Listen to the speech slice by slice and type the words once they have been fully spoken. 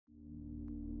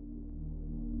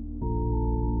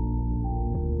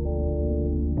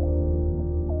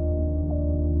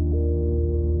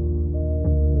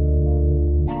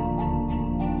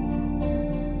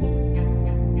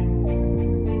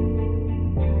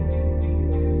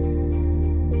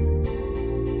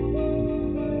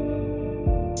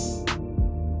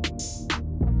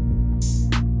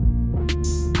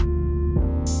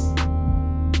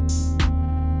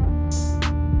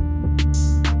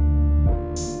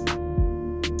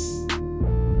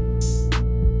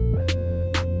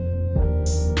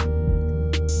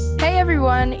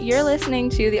everyone, you're listening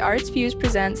to the Arts Fuse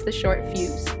Presents The Short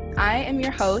Fuse. I am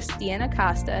your host, Deanna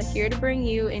Costa, here to bring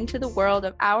you into the world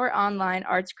of our online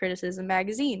arts criticism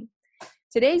magazine.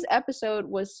 Today's episode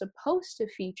was supposed to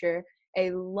feature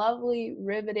a lovely,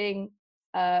 riveting,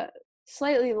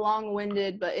 slightly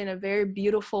long-winded, but in a very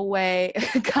beautiful way,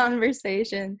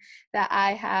 conversation that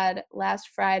I had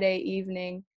last Friday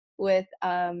evening with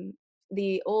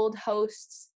the old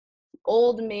hosts,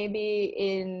 old maybe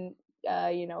in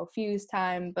Fuse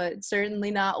time, but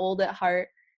certainly not old at heart,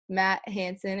 Matt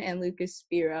Hansen and Lucas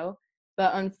Spiro.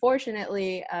 But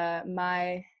unfortunately,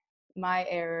 my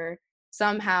error,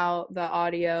 somehow the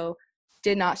audio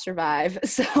did not survive.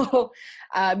 So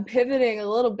I'm pivoting a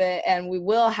little bit, and we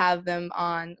will have them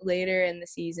on later in the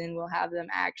season. We'll have them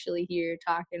actually here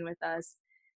talking with us.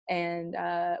 And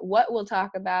what we'll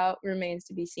talk about remains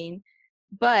to be seen.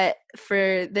 But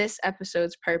for this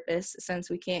episode's purpose,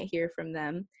 since we can't hear from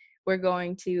them, we're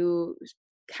going to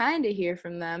kind of hear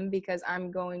from them because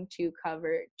I'm going to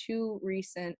cover two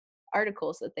recent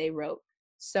articles that they wrote.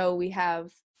 So we have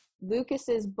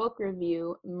Lucas's book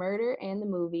review, Murder and the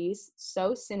Movies,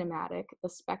 So Cinematic, The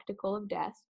Spectacle of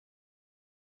Death.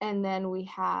 And then we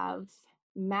have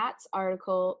Matt's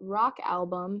article, Rock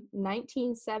Album,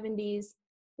 1970s,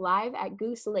 Live at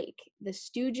Goose Lake, The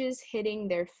Stooges Hitting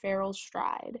Their Feral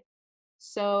Stride.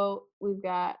 So we've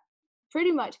got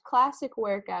pretty much classic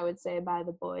work, I would say, by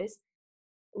the boys.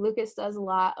 Lucas does a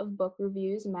lot of book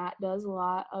reviews. Matt does a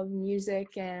lot of music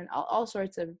and all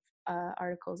sorts of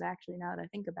articles, actually, now that I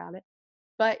think about it.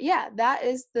 But yeah, that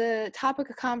is the topic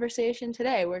of conversation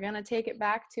today. We're going to take it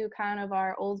back to kind of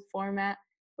our old format.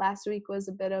 Last week was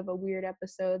a bit of a weird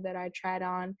episode that I tried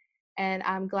on, and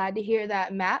I'm glad to hear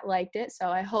that Matt liked it, so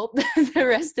I hope that the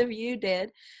rest of you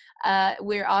did.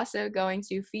 We're also going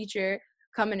to feature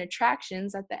common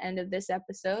attractions at the end of this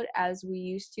episode, as we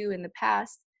used to in the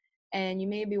past. And you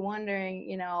may be wondering,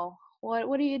 what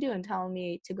are you doing telling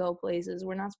me to go places?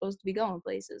 We're not supposed to be going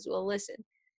places. Well, listen,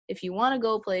 if you want to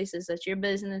go places, that's your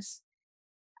business.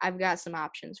 I've got some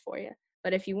options for you.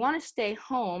 But if you want to stay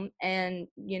home and,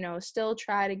 still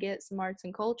try to get some arts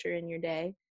and culture in your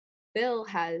day, Bill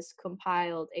has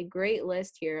compiled a great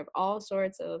list here of all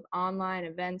sorts of online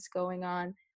events going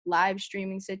on, live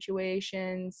streaming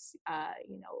situations,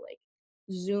 like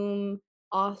Zoom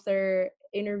author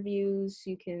interviews.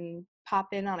 You can pop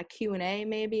in on a Q&A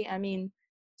maybe. I mean,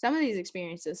 some of these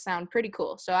experiences sound pretty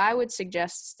cool. So I would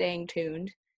suggest staying tuned.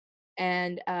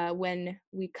 And when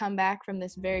we come back from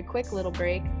this very quick little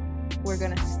break, we're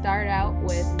going to start out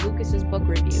with Lucas's book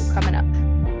review coming up.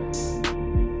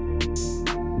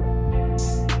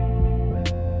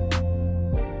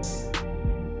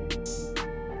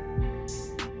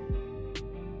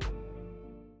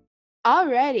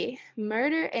 Alrighty,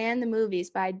 Murder and the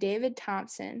Movies by David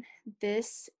Thompson.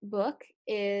 This book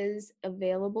is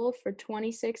available for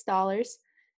 $26,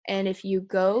 and if you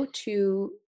go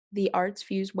to the Arts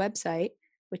Fuse website,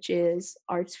 which is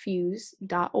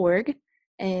artsfuse.org,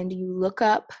 and you look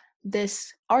up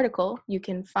this article, you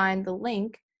can find the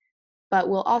link, but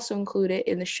we'll also include it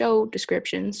in the show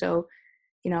description, so,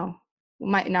 we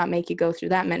might not make you go through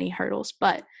that many hurdles,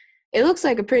 but it looks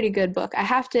like a pretty good book. I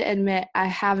have to admit, I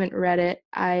haven't read it.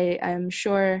 I'm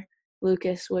sure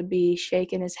Lucas would be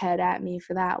shaking his head at me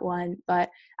for that one, but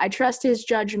I trust his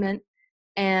judgment.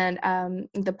 And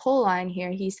the poll line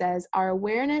here, he says, our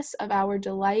awareness of our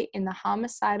delight in the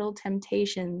homicidal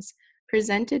temptations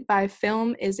presented by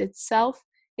film is itself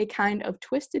a kind of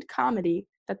twisted comedy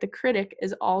that the critic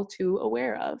is all too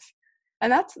aware of.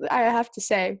 And that's, I have to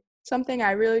say, something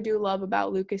I really do love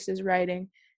about Lucas's writing.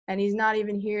 And he's not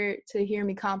even here to hear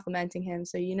me complimenting him,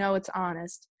 so it's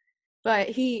honest. But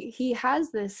he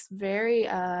has this very,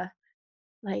 I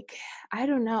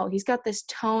don't know, he's got this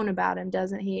tone about him,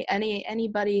 doesn't he?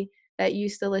 Anybody that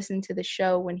used to listen to the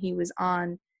show when he was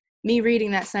on, me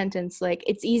reading that sentence,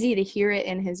 it's easy to hear it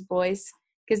in his voice,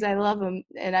 because I love him,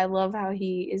 and I love how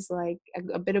he is,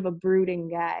 a bit of a brooding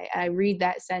guy. I read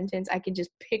that sentence, I can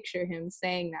just picture him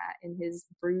saying that in his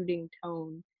brooding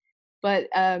tone. But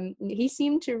he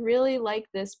seemed to really like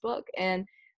this book, and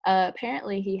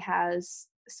apparently he has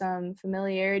some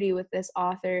familiarity with this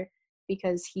author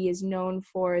because he is known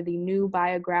for the New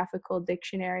Biographical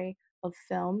Dictionary of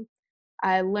Film.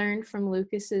 I learned from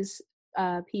Lucas's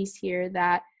piece here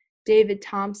that David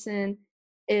Thompson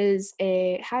is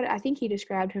I think he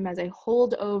described him as a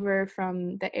holdover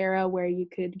from the era where you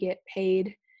could get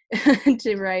paid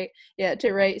to write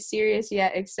serious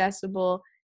yet accessible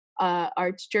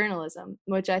arts journalism,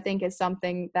 which I think is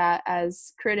something that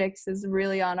as critics is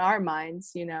really on our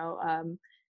minds.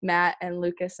 Matt and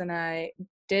Lucas and I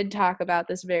did talk about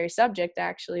this very subject,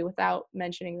 actually, without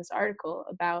mentioning this article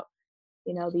about,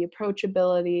 the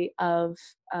approachability of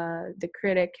the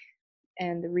critic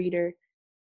and the reader.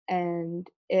 And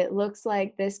it looks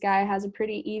like this guy has a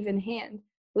pretty even hand.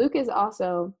 Lucas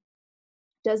also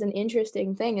does an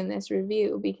interesting thing in this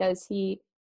review because he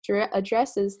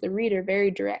addresses the reader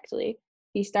very directly.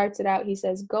 He starts it out, he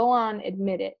says, "Go on,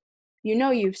 admit it. You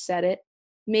know you've said it.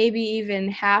 Maybe even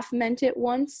half meant it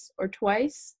once or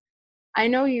twice. I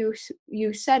know you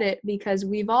said it because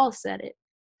we've all said it.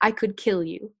 I could kill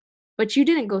you. But you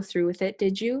didn't go through with it,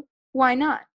 did you? Why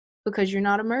not? Because you're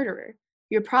not a murderer.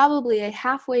 You're probably a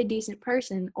halfway decent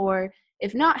person, or,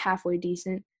 if not halfway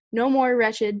decent, no more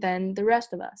wretched than the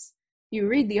rest of us. You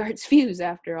read the Arts Views,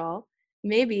 after all.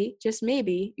 Maybe, just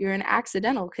maybe, you're an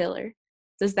accidental killer.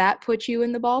 Does that put you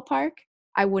in the ballpark?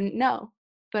 I wouldn't know.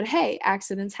 But hey,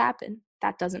 accidents happen.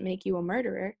 That doesn't make you a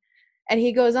murderer." And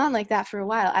he goes on like that for a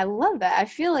while. I love that. I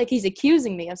feel like he's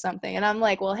accusing me of something. And I'm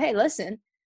like, well, hey, listen.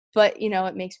 But,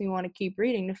 it makes me want to keep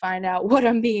reading to find out what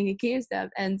I'm being accused of.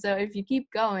 And so if you keep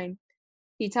going,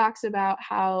 he talks about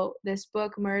how this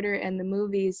book, Murder and the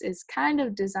Movies, is kind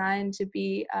of designed to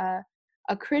be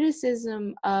a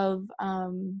criticism of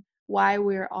why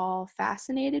we're all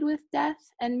fascinated with death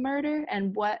and murder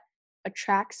and what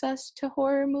attracts us to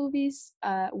horror movies.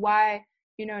 Why,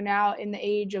 now in the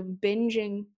age of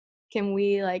binging, can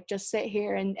we like just sit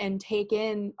here and take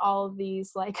in all of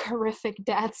these like horrific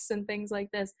deaths and things like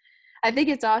this. I think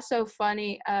it's also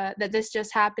funny that this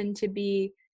just happened to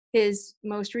be his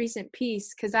most recent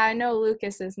piece, because I know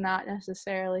Lucas is not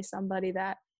necessarily somebody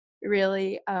that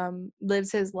really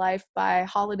lives his life by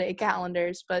holiday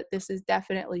calendars, but this is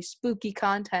definitely spooky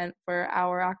content for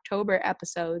our October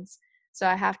episodes. So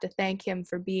I have to thank him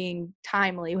for being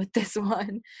timely with this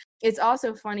one. It's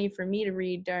also funny for me to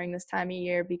read during this time of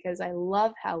year because I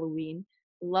love Halloween,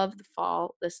 love the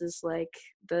fall. This is like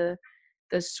the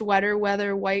sweater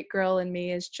weather white girl in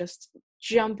me is just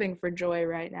jumping for joy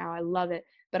right now. I love it.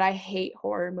 But I hate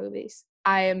horror movies.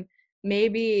 I am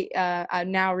I'm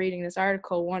now reading this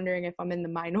article wondering if I'm in the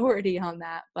minority on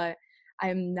that, but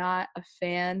I'm not a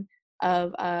fan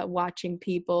of watching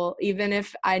people, even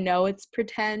if I know it's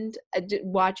pretend,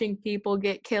 watching people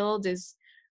get killed is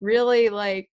really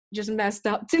like just messed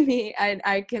up to me.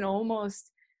 I can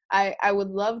almost, I would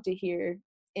love to hear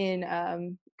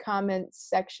in comment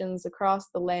sections across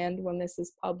the land when this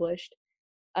is published,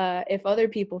 if other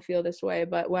people feel this way.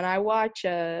 But when I watch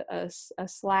a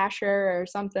slasher or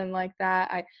something like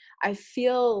that, I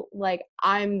feel like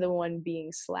I'm the one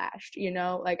being slashed,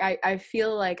 like I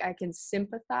feel like I can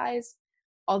sympathize,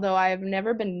 although I have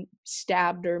never been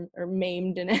stabbed or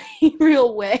maimed in any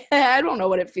real way. I don't know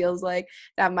what it feels like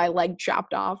to have my leg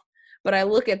chopped off, but I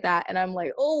look at that and I'm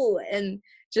like, oh, and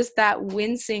just that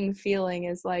wincing feeling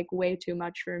is like way too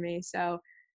much for me. So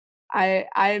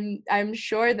I'm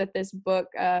sure that this book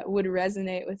would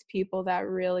resonate with people that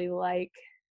really like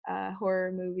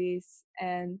horror movies.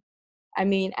 And I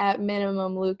mean, at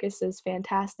minimum, Lucas's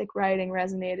fantastic writing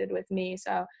resonated with me.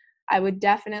 So I would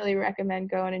definitely recommend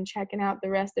going and checking out the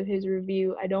rest of his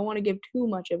review. I don't want to give too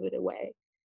much of it away.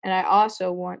 And I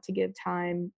also want to give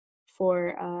time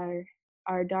for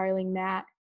our darling Matt,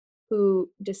 who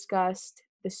discussed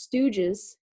The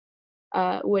Stooges,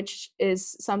 which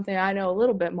is something I know a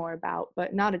little bit more about,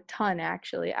 but not a ton,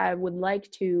 actually. I would like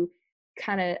to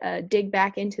kind of dig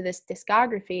back into this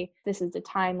discography. This is a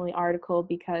timely article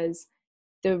because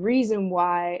the reason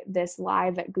why this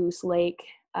Live at Goose Lake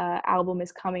album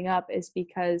is coming up is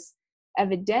because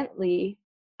evidently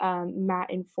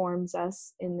Matt informs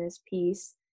us in this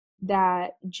piece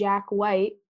that Jack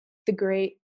White, the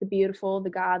great, the beautiful,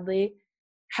 the godly,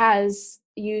 has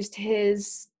used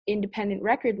his independent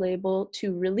record label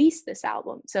to release this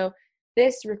album. So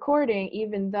this recording,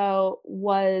 even though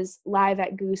was Live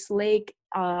at Goose Lake,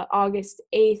 August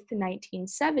 8th,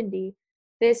 1970,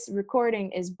 this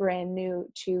recording is brand new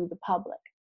to the public.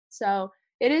 So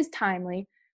it is timely.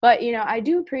 But, I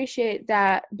do appreciate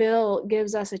that Bill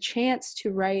gives us a chance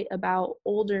to write about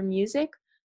older music.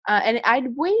 And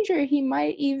I'd wager he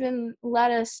might even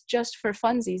let us just for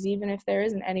funsies, even if there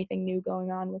isn't anything new going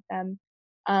on with them.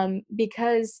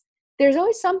 Because there's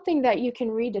always something that you can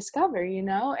rediscover,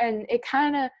 and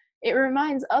it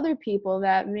reminds other people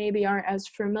that maybe aren't as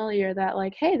familiar that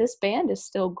like, hey, this band is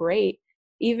still great,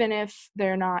 even if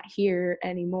they're not here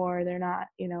anymore, they're not,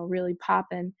 really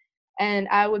popping. And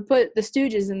I would put the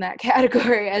Stooges in that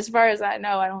category. As far as I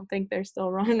know, I don't think they're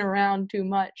still running around too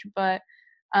much, but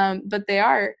they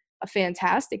are a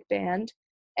fantastic band.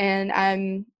 And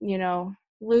I'm,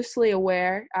 loosely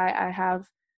aware, I have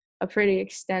a pretty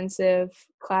extensive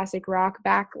classic rock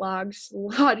backlog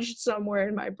lodged somewhere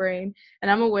in my brain, and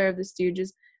I'm aware of the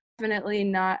Stooges. Definitely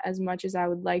not as much as I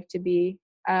would like to be.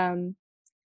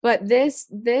 But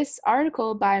this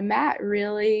article by Matt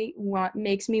really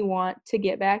makes me want to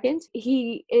get back into.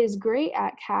 He is great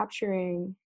at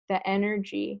capturing the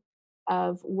energy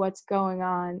of what's going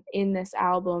on in this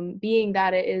album, being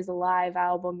that it is a live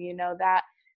album.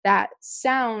 That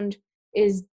sound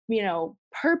is,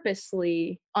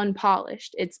 purposely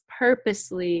unpolished. It's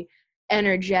purposely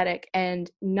energetic and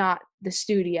not the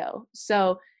studio.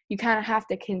 So you kind of have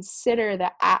to consider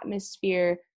the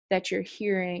atmosphere that you're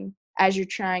hearing as you're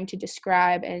trying to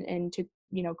describe and to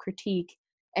critique.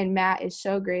 And Matt is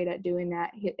so great at doing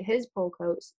that. His poll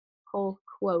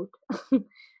quote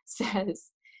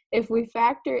says, if we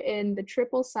factor in the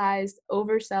triple-sized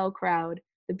oversell crowd,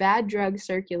 the bad drugs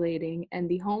circulating, and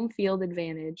the home field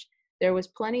advantage, there was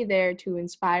plenty there to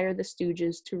inspire the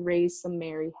Stooges to raise some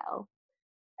merry hell.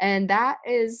 And that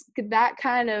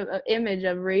kind of image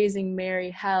of raising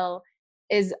merry hell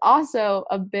is also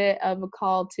a bit of a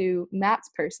call to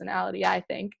Matt's personality, I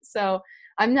think. So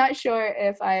I'm not sure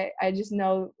if I just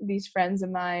know these friends of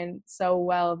mine so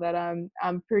well that I'm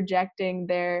projecting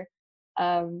their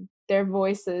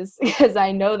voices because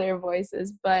I know their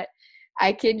voices, but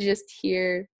I could just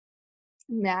hear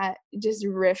Matt just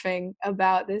riffing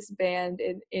about this band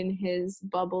in his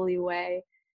bubbly way.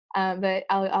 But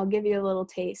I'll give you a little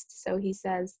taste. So he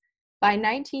says, by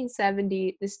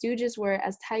 1970, the Stooges were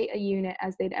as tight a unit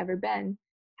as they'd ever been.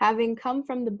 Having come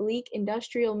from the bleak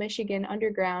industrial Michigan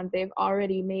underground, they've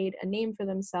already made a name for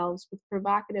themselves with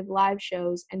provocative live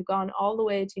shows and gone all the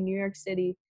way to New York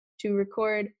City to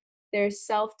record their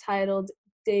self-titled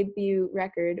debut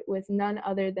record with none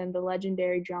other than the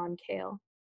legendary John Cale.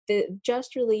 The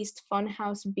just-released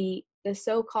Funhouse Beat, the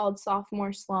so-called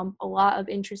sophomore slump a lot of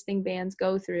interesting bands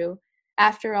go through.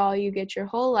 After all, you get your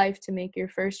whole life to make your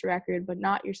first record, but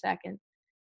not your second.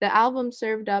 The album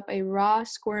served up a raw,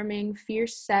 squirming,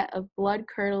 fierce set of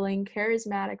blood-curdling,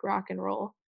 charismatic rock and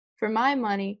roll. For my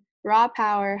money, Raw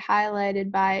Power,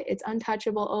 highlighted by its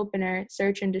untouchable opener,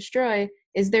 Search and Destroy,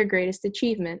 is their greatest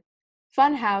achievement.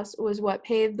 Funhouse was what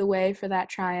paved the way for that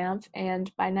triumph,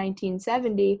 and by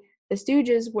 1970, the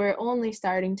Stooges were only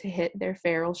starting to hit their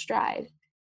feral stride.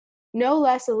 No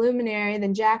less a luminary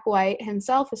than Jack White,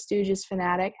 himself a Stooges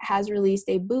fanatic, has released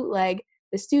a bootleg,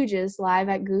 The Stooges, live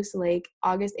at Goose Lake,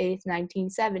 August 8,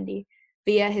 1970,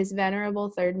 via his venerable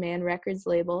Third Man Records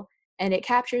label, and it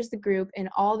captures the group in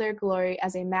all their glory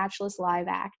as a matchless live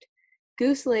act.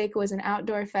 Goose Lake was an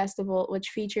outdoor festival which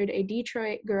featured a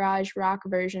Detroit garage rock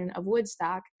version of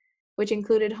Woodstock, which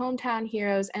included hometown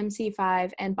heroes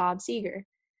MC5 and Bob Seger.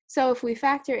 So if we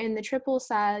factor in the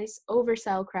triple-size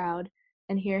oversell crowd,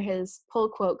 and here his pull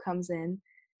quote comes in,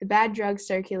 the bad drugs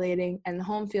circulating, and the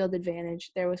home field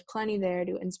advantage, there was plenty there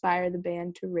to inspire the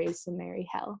band to raise some merry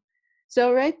hell.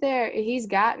 So right there, he's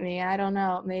got me. I don't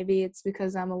know. Maybe it's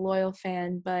because I'm a loyal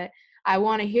fan, but I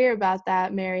want to hear about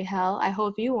that merry hell. I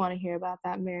hope you want to hear about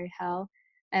that merry hell.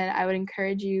 And I would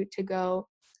encourage you to go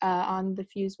on the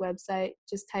Fuse website.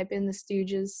 Just type in the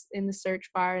Stooges in the search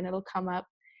bar and it'll come up.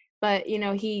 But,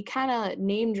 he kind of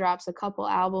name drops a couple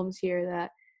albums here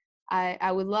that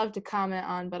I would love to comment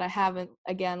on, but I haven't,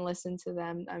 again, listened to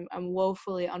them. I'm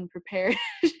woefully unprepared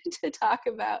to talk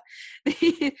about.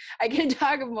 I can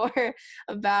talk more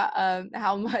about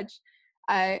how much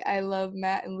I love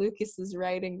Matt and Lucas's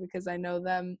writing because I know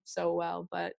them so well,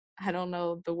 but I don't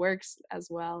know the works as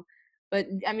well. But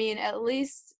I mean, at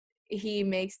least he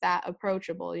makes that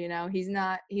approachable. He's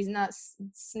not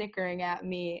snickering at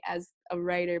me as a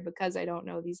writer because I don't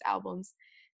know these albums.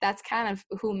 That's kind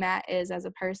of who Matt is as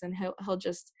a person. He'll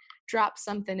just drop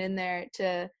something in there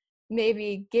to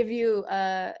maybe give you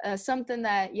something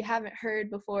that you haven't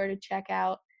heard before to check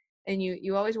out, and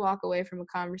you always walk away from a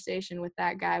conversation with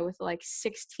that guy with like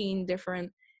 16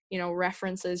 different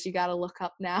references you got to look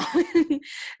up now.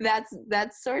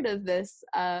 That's sort of this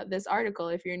article.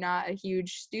 If you're not a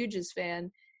huge Stooges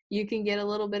fan, you can get a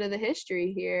little bit of the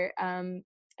history here, and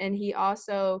he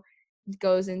also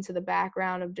goes into the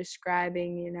background of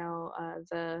describing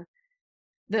the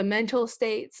mental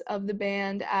states of the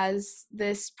band as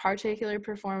this particular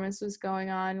performance was going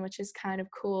on, which is kind of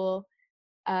cool.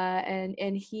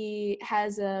 And he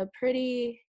has a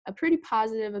pretty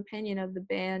positive opinion of the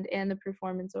band and the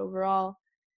performance overall.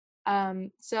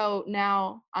 So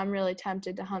now I'm really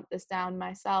tempted to hunt this down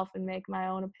myself and make my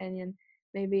own opinion.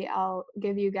 Maybe I'll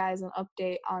give you guys an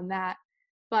update on that.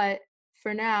 But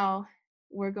for now,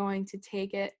 we're going to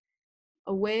take it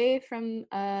away from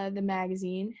the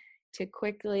magazine to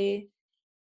quickly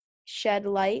shed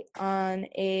light on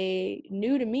a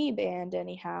new to me band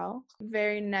anyhow.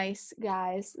 Very nice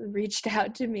guys reached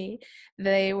out to me.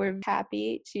 They were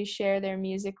happy to share their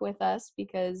music with us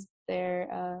because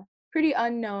they're pretty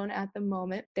unknown at the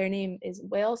moment. Their name is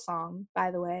Whale Song,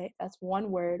 by the way. That's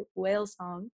one word, Whale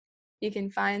Song. You can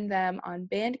find them on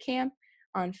Bandcamp,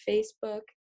 on Facebook,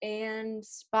 and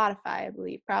Spotify, I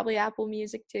believe. Probably Apple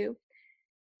Music too.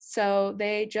 So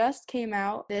they just came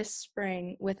out this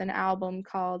spring with an album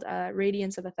called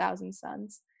Radiance of a Thousand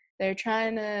Suns. They're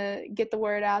trying to get the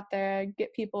word out there,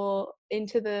 get people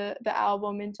into the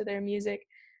album, into their music.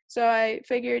 So I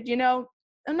figured,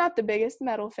 I'm not the biggest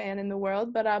metal fan in the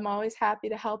world, but I'm always happy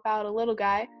to help out a little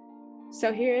guy.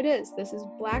 So here it is. This is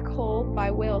Black Hole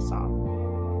by Whale Song.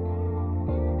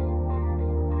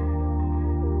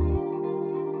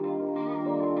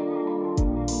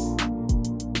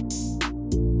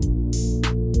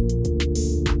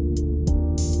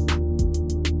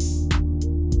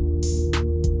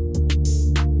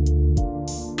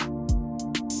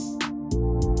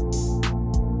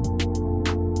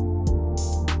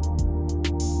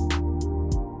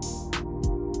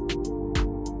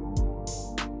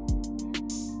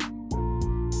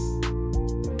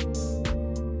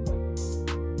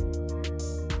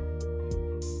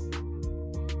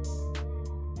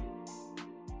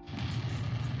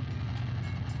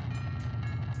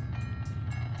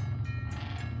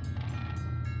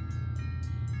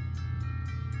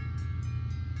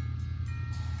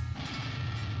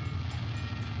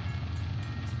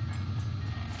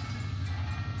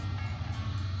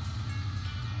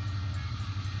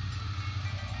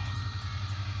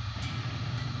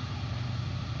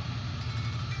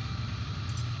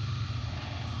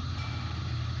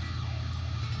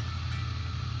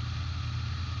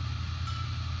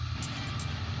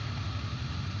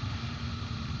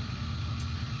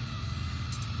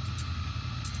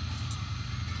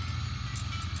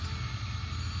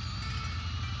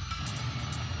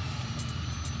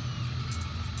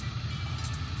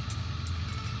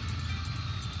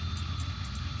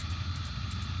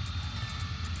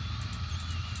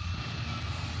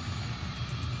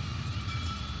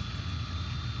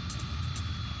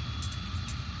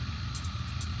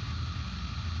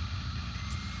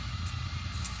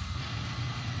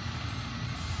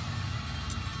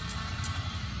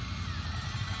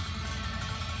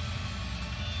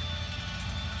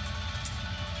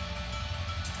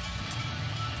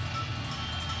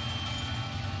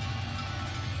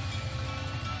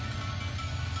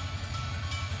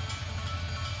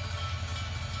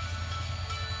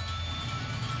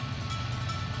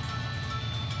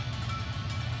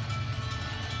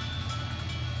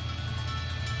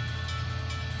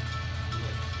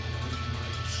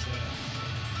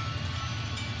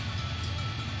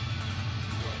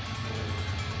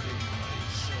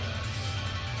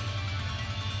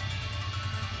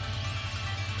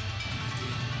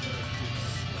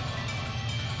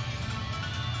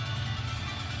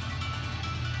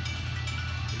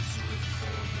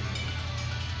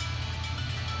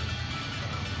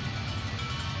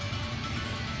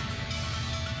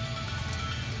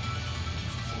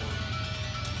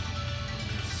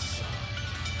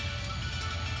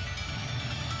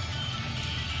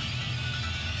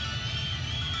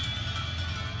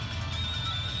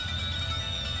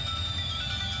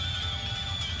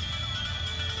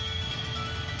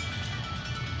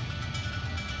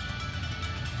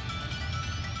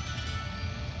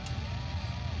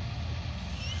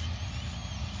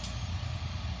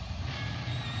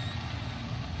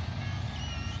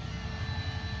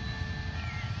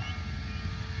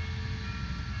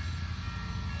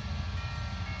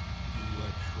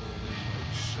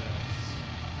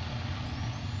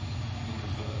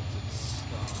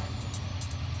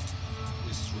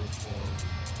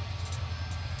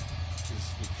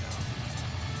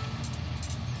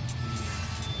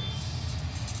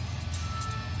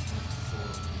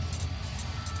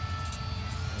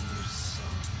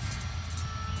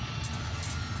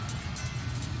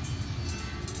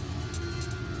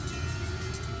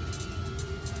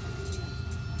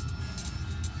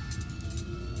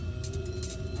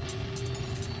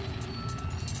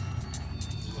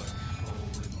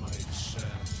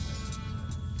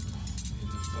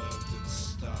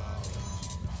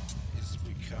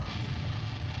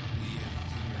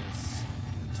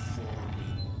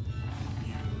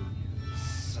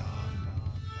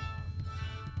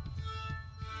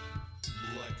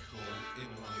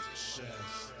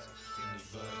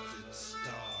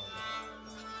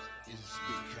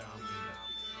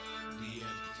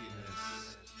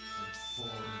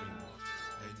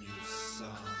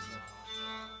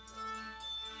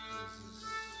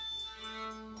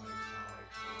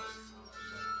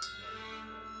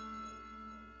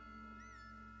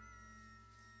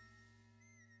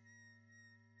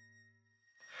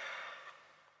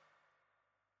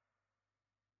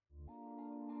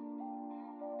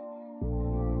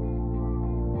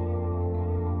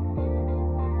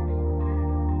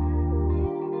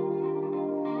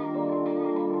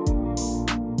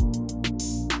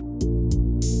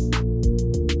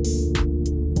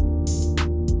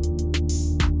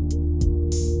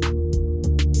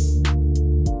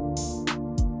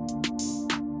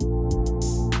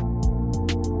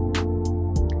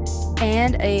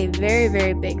 And a very,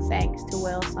 very big thanks to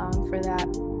Whale Song for that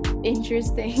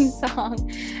interesting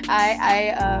song.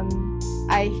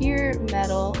 I hear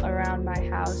metal around my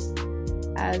house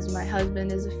as my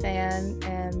husband is a fan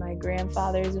and my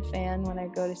grandfather is a fan. When I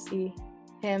go to see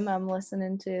him, I'm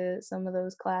listening to some of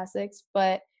those classics,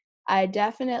 but I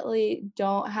definitely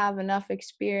don't have enough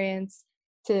experience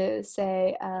to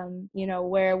say,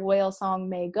 where Whale Song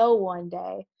may go one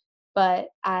day. But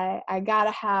I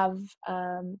gotta have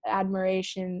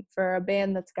admiration for a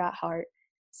band that's got heart.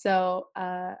 So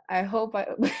I hope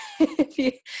if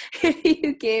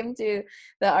you came to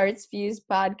the Arts Fuse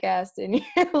podcast and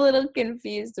you're a little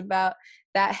confused about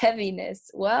that heaviness,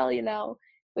 well,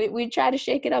 we try to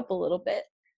shake it up a little bit.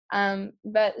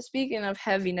 But speaking of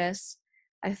heaviness,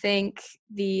 I think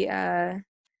the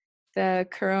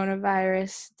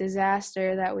coronavirus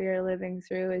disaster that we are living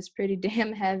through is pretty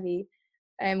damn heavy,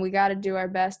 and we got to do our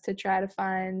best to try to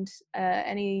find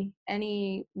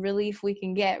any relief we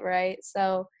can get, right?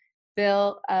 So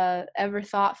Bill, ever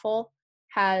thoughtful,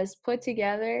 has put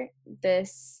together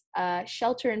this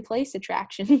shelter in place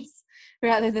attractions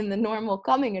rather than the normal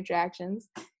coming attractions.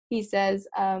 He says,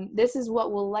 this is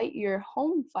what will light your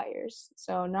home fires.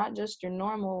 So not just your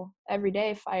normal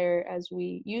everyday fire as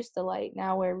we used to light.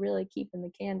 Now we're really keeping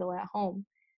the candle at home.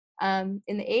 In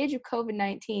the age of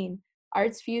COVID-19,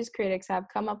 Arts Fuse critics have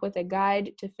come up with a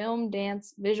guide to film,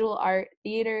 dance, visual art,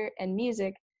 theater, and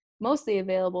music, mostly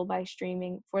available by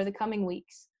streaming, for the coming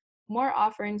weeks. More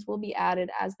offerings will be added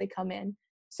as they come in.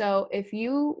 So if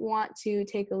you want to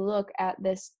take a look at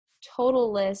this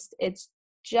total list, it's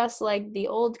just like the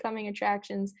old coming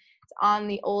attractions. It's on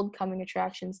the old coming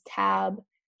attractions tab.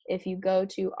 If you go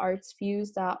to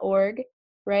artsfuse.org,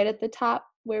 right at the top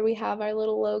where we have our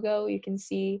little logo, you can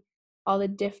see all the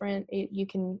different, you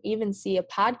can even see a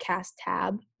podcast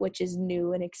tab, which is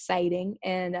new and exciting.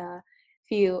 And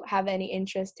if you have any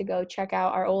interest to go check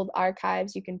out our old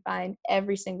archives, you can find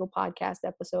every single podcast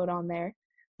episode on there.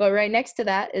 But right next to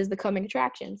that is the coming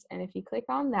attractions. And if you click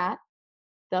on that,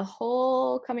 the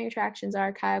whole coming attractions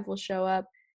archive will show up.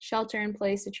 Shelter in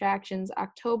place attractions,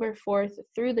 October 4th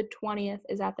through the 20th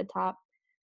is at the top.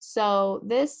 So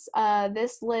this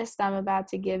list I'm about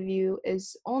to give you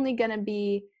is only going to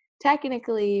be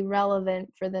technically relevant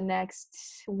for the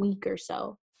next week or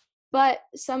so. But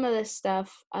some of this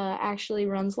stuff actually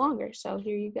runs longer. So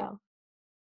here you go.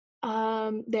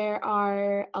 There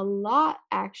are a lot,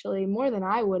 actually, more than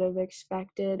I would have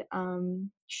expected,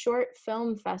 short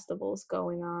film festivals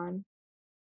going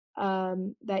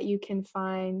on that you can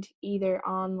find either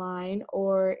online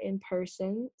or in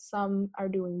person. Some are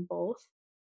doing both.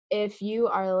 If you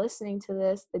are listening to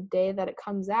this the day that it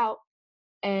comes out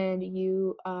and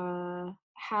you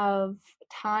have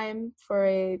time for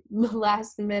a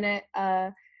last minute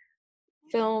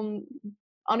film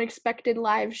unexpected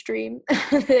live stream,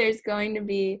 there's going to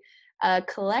be a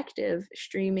collective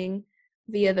streaming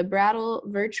via the Brattle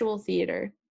Virtual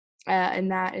Theater, and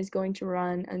that is going to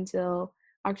run until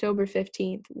October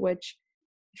 15th, which,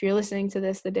 if you're listening to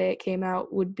this the day it came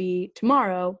out, would be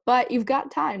tomorrow, but you've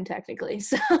got time technically.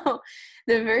 So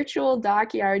the virtual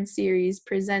Dockyard series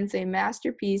presents a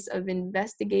masterpiece of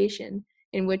investigation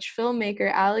in which filmmaker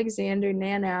Alexander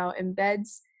Nanow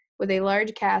embeds with a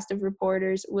large cast of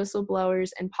reporters, whistleblowers,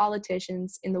 and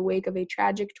politicians in the wake of a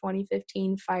tragic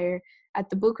 2015 fire at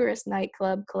the Bucharest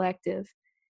nightclub Collective.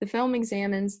 The film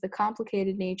examines the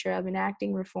complicated nature of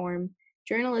enacting reform,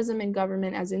 journalism and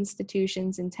government as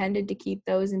institutions intended to keep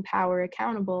those in power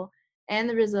accountable, and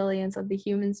the resilience of the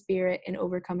human spirit in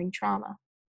overcoming trauma.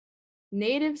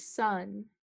 Native Son,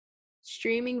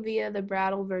 streaming via the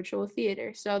Brattle Virtual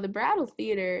Theater. So the Brattle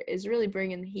Theater is really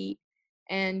bringing the heat,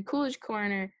 and Coolidge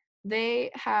Corner, they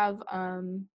have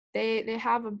they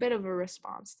have a bit of a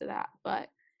response to that. But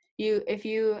if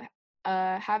you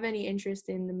have any interest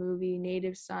in the movie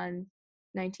Native Son,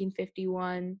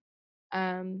 1951,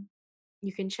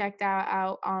 you can check that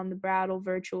out on the Brattle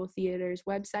Virtual Theater's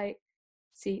website.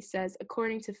 See, it says,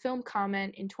 according to Film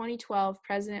Comment, in 2012,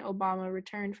 President Obama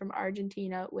returned from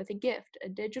Argentina with a gift, a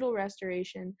digital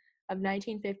restoration of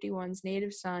 1951's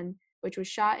Native Son, which was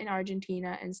shot in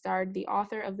Argentina and starred the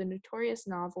author of the notorious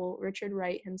novel, Richard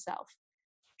Wright himself.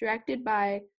 Directed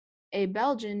by a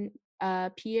Belgian,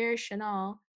 Pierre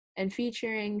Chanal, and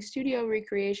featuring studio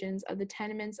recreations of the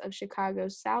tenements of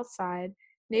Chicago's South Side,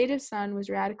 Native Son was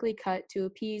radically cut to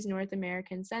appease North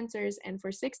American censors and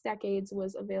for 6 decades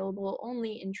was available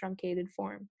only in truncated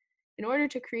form. In order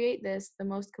to create this, the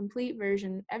most complete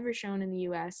version ever shown in the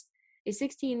US, a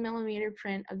 16mm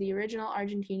print of the original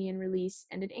Argentinian release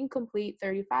and an incomplete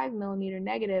 35mm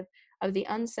negative of the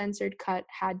uncensored cut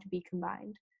had to be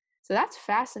combined. So that's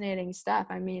fascinating stuff.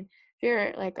 I mean, if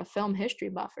you're like a film history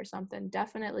buff or something,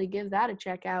 definitely give that a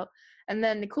check out. And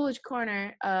then the Coolidge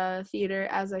Corner Theater,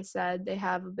 as I said, they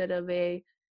have a bit of a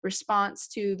response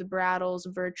to the Brattle's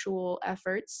virtual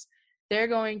efforts. They're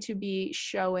going to be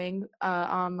showing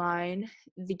online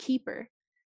The Keeper.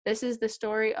 This is the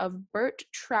story of Bert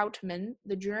Trautmann,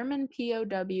 the German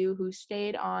POW who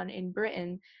stayed on in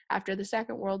Britain after the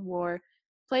Second World War,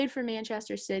 played for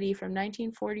Manchester City from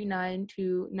 1949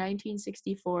 to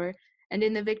 1964, and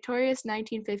in the victorious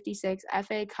 1956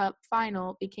 FA Cup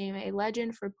final became a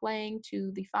legend for playing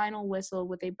to the final whistle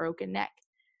with a broken neck.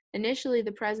 Initially,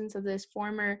 the presence of this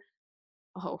former,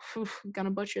 I'm gonna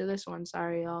butcher this one,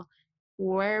 sorry y'all,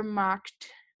 Wehrmacht,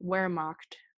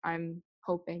 I'm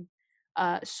hoping,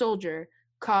 soldier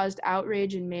caused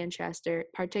outrage in Manchester,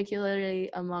 particularly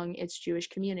among its Jewish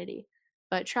community.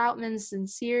 But Troutman's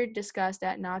sincere disgust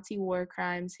at Nazi war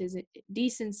crimes, his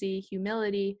decency,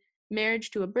 humility,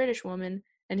 marriage to a British woman,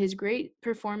 and his great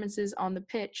performances on the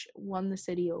pitch won the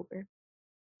city over.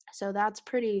 So that's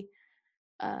pretty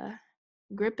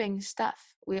gripping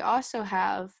stuff. We also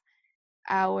have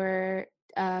our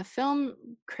film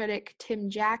critic Tim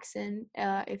Jackson,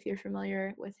 if you're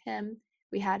familiar with him.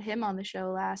 We had him on the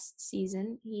show last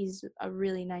season. He's a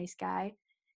really nice guy.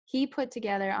 He put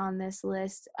together on this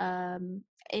list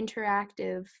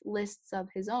interactive lists of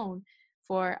his own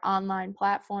for online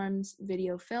platforms,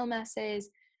 video film essays,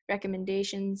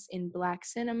 recommendations in Black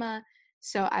cinema.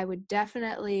 So I would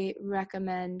definitely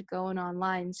recommend going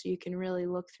online so you can really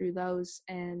look through those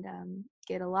and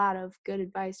get a lot of good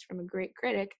advice from a great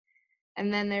critic.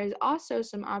 And then there's also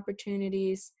some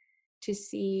opportunities to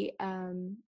see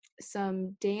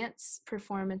some dance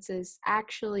performances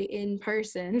actually in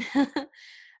person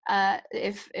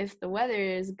if the weather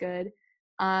is good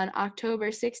on October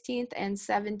 16th and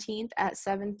 17th at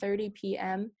 7:30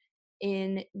 p.m.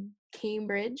 in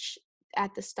Cambridge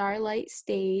at the Starlight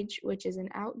Stage, which is an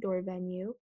outdoor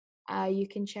venue. You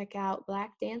can check out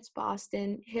Black Dance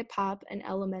Boston, Hip Hop, and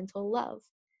Elemental Love.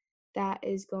 That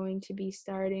is going to be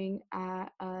starting at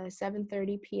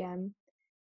 7:30 p.m.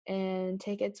 and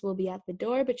tickets will be at the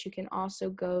door, but you can also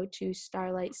go to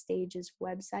Starlight Stage's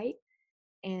website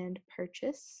and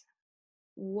purchase.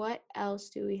 What else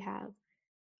do we have?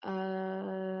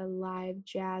 Live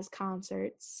jazz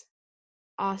concerts.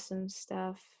 Awesome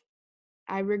stuff.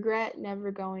 I regret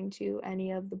never going to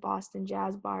any of the Boston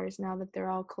jazz bars now that they're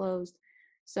all closed.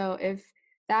 So if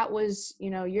that was,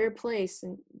 your place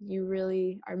and you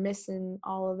really are missing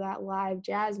all of that live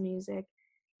jazz music,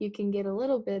 you can get a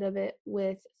little bit of it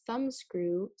with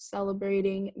Thumbscrew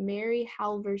celebrating Mary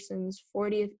Halverson's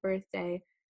 40th birthday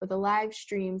with a live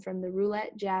stream from the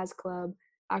Roulette Jazz Club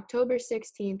October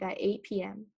 16th at 8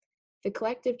 p.m. The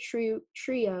collective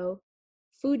trio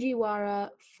Fujiwara,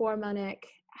 Formanek,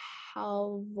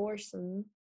 Halvorsen,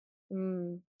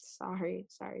 sorry,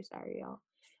 y'all,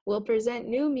 will present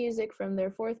new music from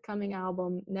their forthcoming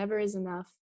album, Never Is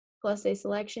Enough, plus a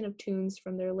selection of tunes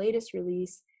from their latest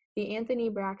release, The Anthony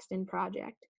Braxton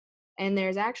Project. And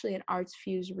there's actually an Arts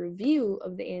Fuse review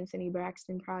of the Anthony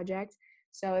Braxton Project.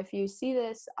 So if you see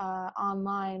this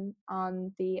online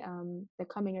on the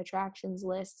coming attractions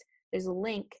list, there's a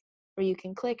link where you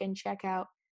can click and check out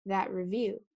that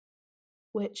review,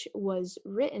 which was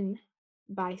written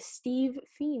by Steve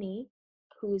Feeney,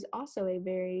 who is also a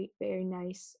very, very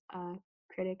nice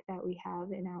critic that we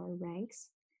have in our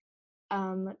ranks.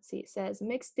 Let's see, it says,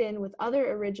 mixed in with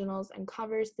other originals and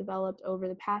covers developed over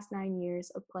the past 9 years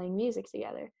of playing music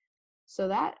together. So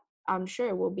that, I'm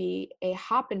sure, will be a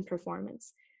hoppin'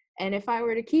 performance. And if I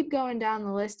were to keep going down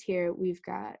the list here, we've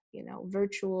got,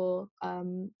 virtual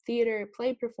theater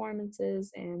play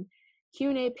performances and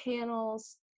Q&A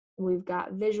panels. We've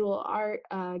got visual art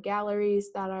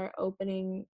galleries that are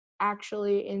opening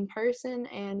actually in person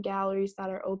and galleries that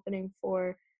are opening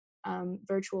for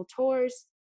virtual tours.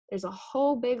 There's a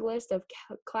whole big list of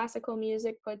classical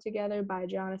music put together by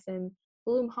Jonathan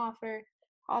Blumhofer,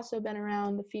 also been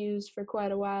around the Fuse for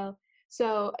quite a while.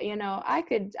 So, I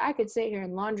could sit here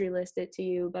and laundry list it to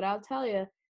you, but I'll tell you,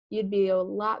 you'd be a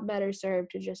lot better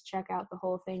served to just check out the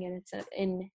whole thing in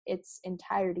its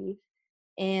entirety.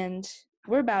 And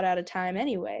we're about out of time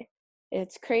anyway.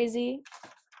 It's crazy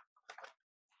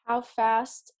how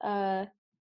fast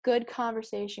good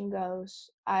conversation goes.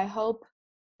 I hope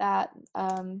that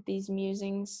these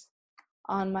musings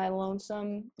on my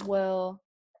lonesome will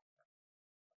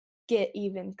get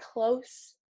even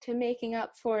close to making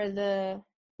up for the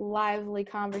lively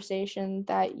conversation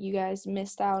that you guys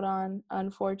missed out on,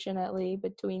 unfortunately,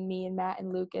 between me and Matt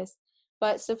and Lucas.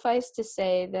 But suffice to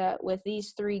say that with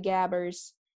these three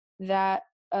gabbers, that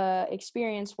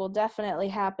experience will definitely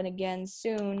happen again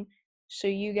soon, so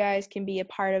you guys can be a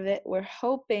part of it. We're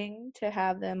hoping to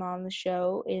have them on the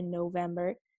show in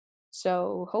November,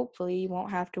 so hopefully you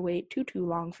won't have to wait too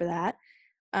long for that.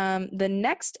 The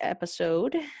next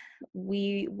episode,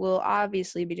 we will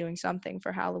obviously be doing something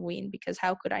for Halloween, because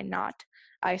how could I not?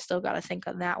 I still got to think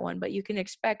on that one, but you can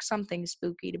expect something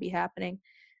spooky to be happening.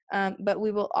 But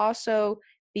we will also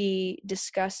be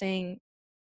discussing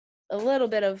a little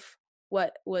bit of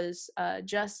what was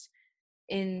just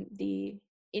in the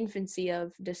infancy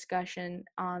of discussion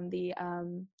on the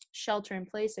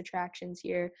shelter-in-place attractions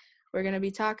here. We're going to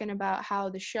be talking about how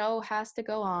the show has to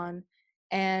go on,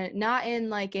 and not in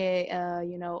like a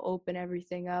open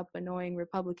everything up, annoying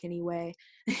Republican-y way,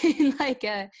 in like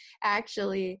a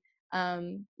actually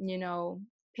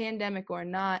pandemic or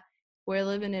not, we're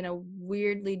living in a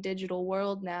weirdly digital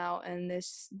world now, and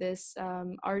this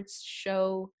arts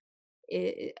show,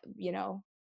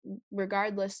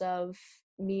 regardless of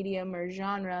medium or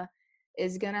genre,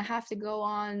 is gonna have to go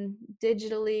on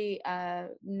digitally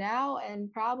now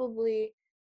and probably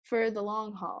for the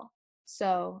long haul.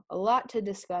 So a lot to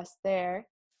discuss there.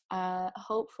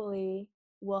 Hopefully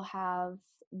we'll have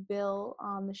Bill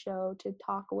on the show to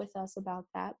talk with us about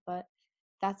that, but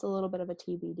that's a little bit of a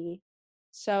TBD.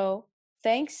 So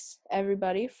thanks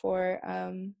everybody for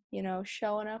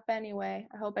showing up anyway.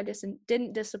 I hope I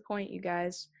didn't disappoint you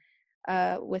guys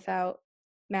without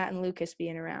Matt and Lucas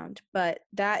being around. But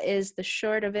that is the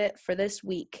short of it for this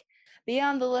week. Be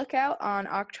on the lookout on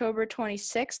October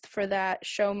 26th for that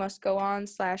Show Must Go On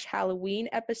 /Halloween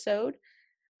episode.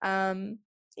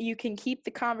 You can keep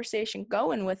the conversation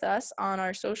going with us on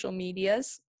our social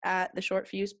medias at The Short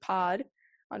Fuse Pod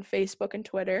on Facebook and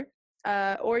Twitter.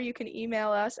 Or you can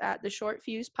email us at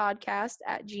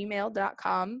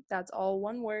theshortfusepodcast@gmail.com. That's all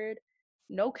one word,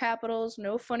 no capitals,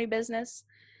 no funny business.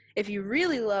 If you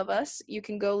really love us, you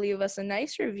can go leave us a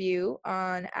nice review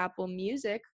on Apple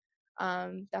Music.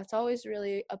 That's always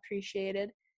really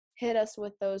appreciated. Hit us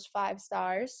with those 5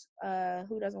 stars.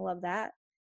 Who doesn't love that?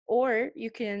 Or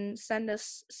you can send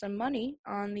us some money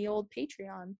on the old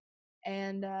Patreon.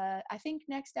 And I think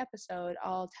next episode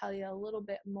I'll tell you a little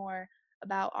bit more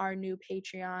about our new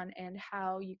Patreon and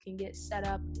how you can get set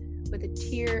up with a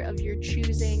tier of your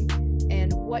choosing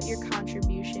and what your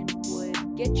contribution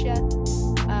would get you.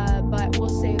 But we'll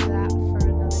save that